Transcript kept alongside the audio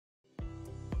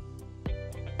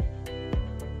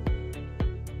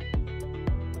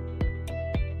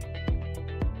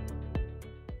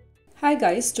Hi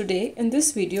guys, today in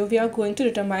this video we are going to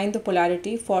determine the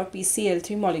polarity for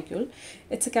PCL3 molecule.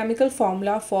 It's a chemical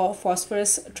formula for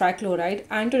phosphorus trichloride,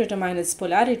 and to determine its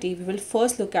polarity we will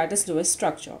first look at its Lewis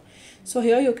structure. So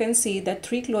here you can see that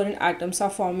 3 chlorine atoms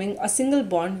are forming a single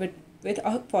bond with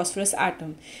a phosphorus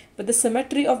atom. But the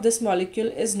symmetry of this molecule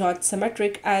is not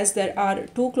symmetric, as there are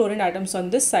 2 chlorine atoms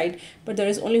on this side but there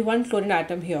is only 1 chlorine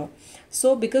atom here.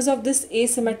 So because of this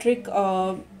asymmetric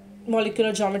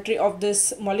molecular geometry of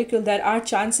this molecule, there are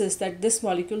chances that this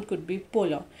molecule could be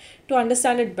polar. To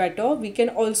understand it better, we can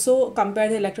also compare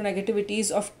the electronegativities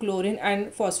of chlorine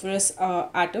and phosphorus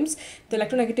atoms. The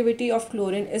electronegativity of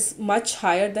chlorine is much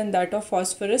higher than that of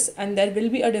phosphorus, and there will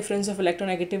be a difference of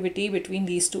electronegativity between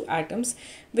these two atoms,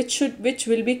 which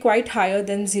will be quite higher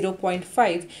than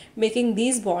 0.5, making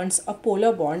these bonds a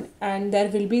polar bond, and there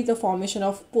will be the formation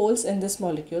of poles in this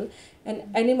molecule, and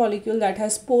any molecule that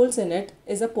has poles in it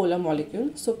is a polar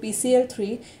molecule. So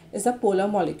PCl3 is a polar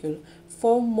molecule.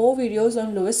 For more videos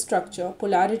on Lewis structure,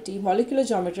 polarity, molecular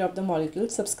geometry of the molecule,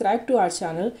 subscribe to our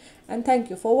channel, and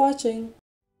thank you for watching.